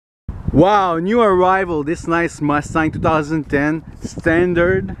Wow, new arrival, this nice Mustang 2010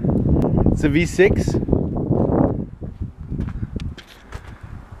 standard. It's a V6.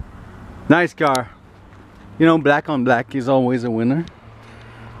 Nice car. You know, black on black is always a winner.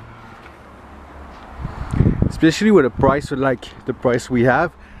 Especially with a price like the price we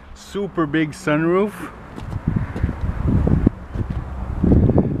have. Super big sunroof.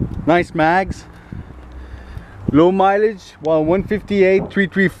 Nice mags. Low mileage, well, 158,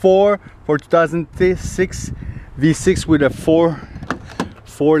 334 for 2006 V6 with a 4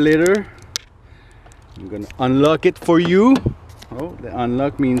 liter. I'm gonna unlock it for you. Oh, the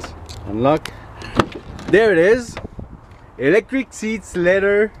unlock means unlock. There it is. Electric seats,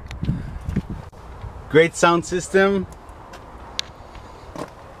 leather. Great sound system.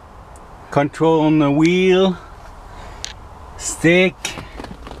 Control on the wheel. Stick.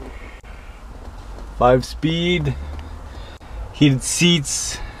 5-speed, heated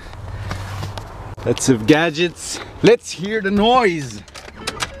seats, lots of gadgets. Let's hear the noise.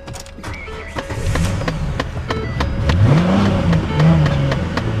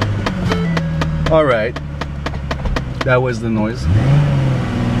 All right, that was the noise.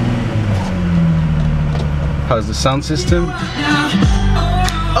 How's the sound system?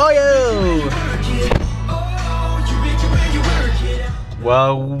 Oh yeah!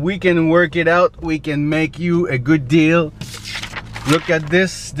 Well, we can work it out. We can make you a good deal. Look at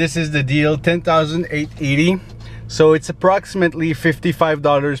this. This is the deal, $10,880. So it's approximately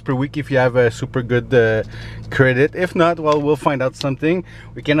 $55 per week if you have a super good credit. If not, well, we'll find out something.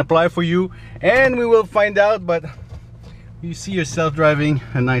 We can apply for you and we will find out. But you see yourself driving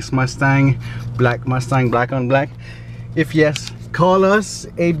a nice Mustang, black Mustang, black on black? If yes, call us,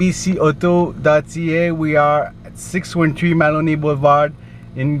 abcauto.ca. We are 613 Maloney Boulevard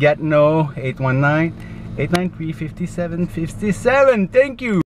in Gatineau, 819-893-5757. Thank you.